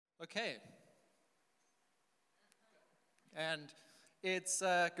Okay. And it's,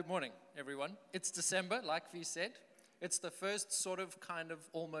 good morning, everyone. It's December, like V said. It's the first sort of kind of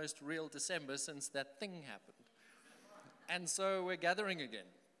almost real December since that thing happened. And so we're gathering again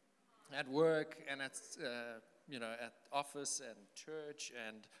at work and at, at office and church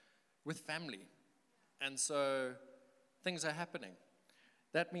and with family. And so things are happening.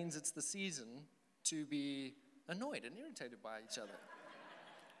 That means it's the season to be annoyed and irritated by each other.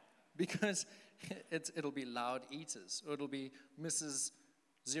 Because it'll be loud eaters, or it'll be Mrs.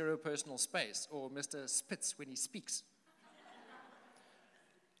 Zero Personal Space, or Mr. Spitz when he speaks.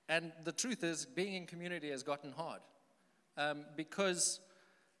 And the truth is, being in community has gotten hard because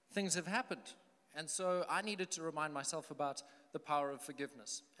things have happened. And so I needed to remind myself about the power of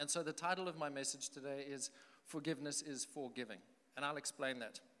forgiveness. And so the title of my message today is Forgiveness is Forgiving. And I'll explain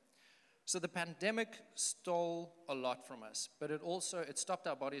that. So the pandemic stole a lot from us, but it stopped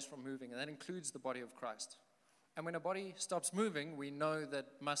our bodies from moving, and that includes the body of Christ. And when a body stops moving, we know that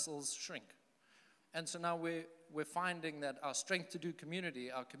muscles shrink. And so now we're finding that our strength to do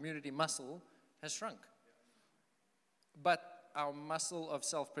community, our community muscle, has shrunk. But our muscle of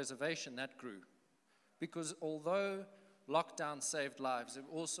self-preservation, that grew. Because although lockdown saved lives, it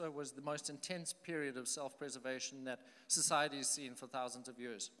also was the most intense period of self-preservation that society has seen for thousands of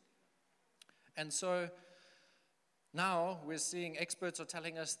years. And so now we're seeing experts are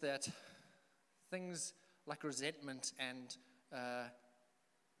telling us that things like resentment and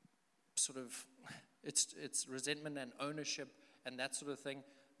it's resentment and ownership and that sort of thing,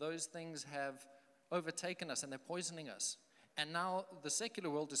 those things have overtaken us and they're poisoning us. And now the secular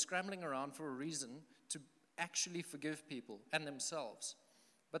world is scrambling around for a reason to actually forgive people and themselves.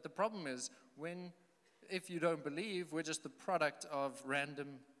 But the problem is if you don't believe, we're just the product of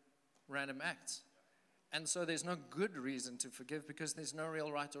random acts. And so there's no good reason to forgive because there's no real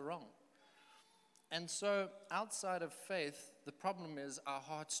right or wrong. And so outside of faith, the problem is our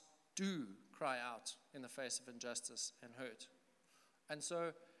hearts do cry out in the face of injustice and hurt. And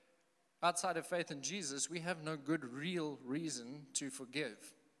so outside of faith in Jesus, we have no good real reason to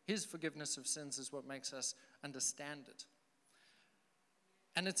forgive. His forgiveness of sins is what makes us understand it.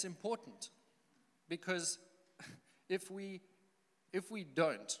 And it's important because if we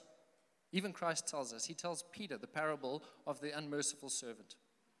don't, even Christ tells us, he tells Peter the parable of the unmerciful servant.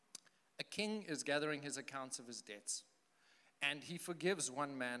 A king is gathering his accounts of his debts, and he forgives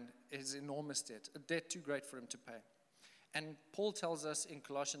one man his enormous debt, a debt too great for him to pay. And Paul tells us in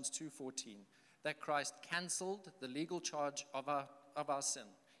Colossians 2:14 that Christ canceled the legal charge of our sin.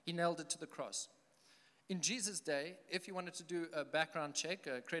 He nailed it to the cross. In Jesus' day, if you wanted to do a background check,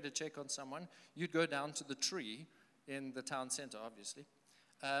 a credit check on someone, you'd go down to the tree in the town center, obviously.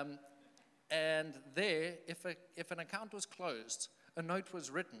 And there, if an account was closed, a note was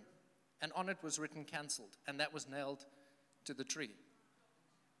written, and on it was written cancelled, and that was nailed to the tree.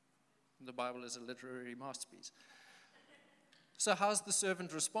 The Bible is a literary masterpiece. So how's the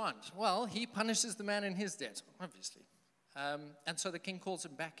servant respond? Well, he punishes the man in his debt, obviously. And so the king calls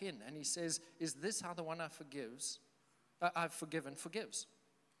him back in, and he says, is this how the one I've forgiven forgives?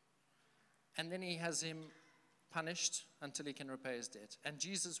 And then he has him punished until he can repay his debt. And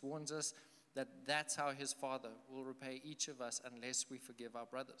Jesus warns us that that's how his Father will repay each of us unless we forgive our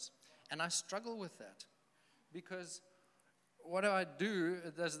brothers. And I struggle with that because what do?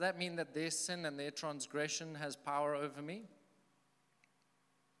 Does that mean that their sin and their transgression has power over me?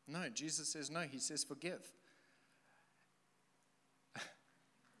 No, Jesus says no. He says forgive.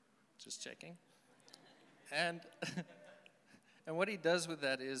 Just checking. And what he does with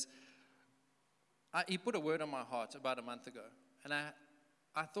that is he put a word on my heart about a month ago. And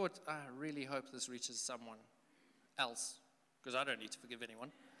I thought, I really hope this reaches someone else, because I don't need to forgive anyone.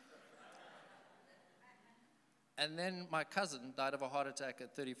 And then my cousin died of a heart attack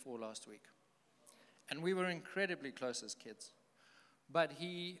at 34 last week. And we were incredibly close as kids. But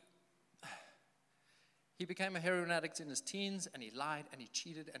he became a heroin addict in his teens, and he lied, and he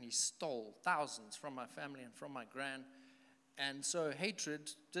cheated, and he stole thousands from my family and from my gran. And so hatred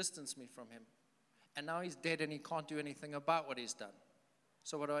distanced me from him. And now he's dead, and he can't do anything about what he's done.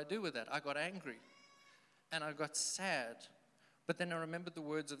 So what do I do with that? I got angry, and I got sad. But then I remembered the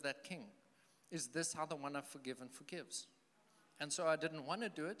words of that king. Is this how the one I've forgiven forgives? And so I didn't want to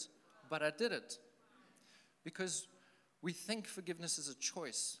do it, but I did it. Because we think forgiveness is a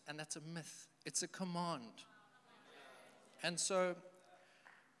choice, and that's a myth. It's a command. And so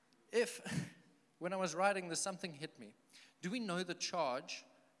when I was writing this, something hit me. Do we know the charge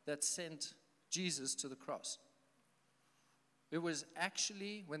that sent Jesus to the cross? It was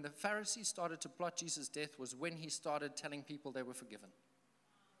actually when the Pharisees started to plot Jesus' death was when he started telling people they were forgiven.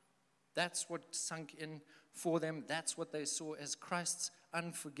 That's what sunk in for them. That's what they saw as Christ's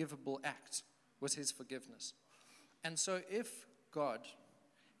unforgivable act, was his forgiveness. And so if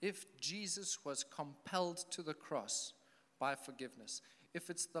Jesus was compelled to the cross by forgiveness, if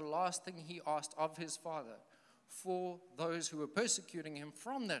it's the last thing he asked of his Father for those who were persecuting him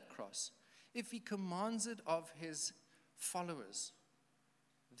from that cross, if he commands it of his followers,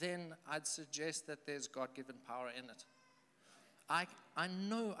 then I'd suggest that there's God-given power in it. I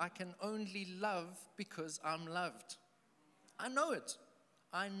know I can only love because I'm loved. I know it.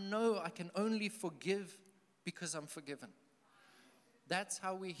 I know I can only forgive because I'm forgiven. That's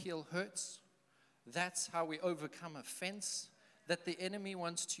how we heal hurts. That's how we overcome offense that the enemy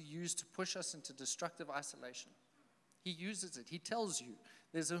wants to use to push us into destructive isolation. He uses it. He tells you.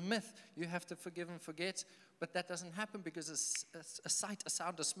 There's a myth. You have to forgive and forget. But that doesn't happen because a sight, a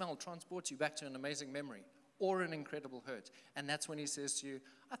sound, a smell transports you back to an amazing memory or an incredible hurt. And that's when he says to you,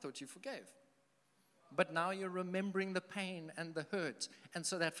 I thought you forgave. But now you're remembering the pain and the hurt. And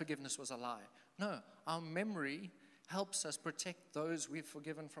so that forgiveness was a lie. No, our memory helps us protect those we've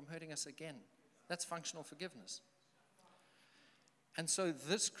forgiven from hurting us again. That's functional forgiveness. And so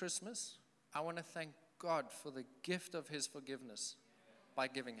this Christmas, I want to thank God for the gift of his forgiveness by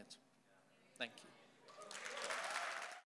giving it. Thank you.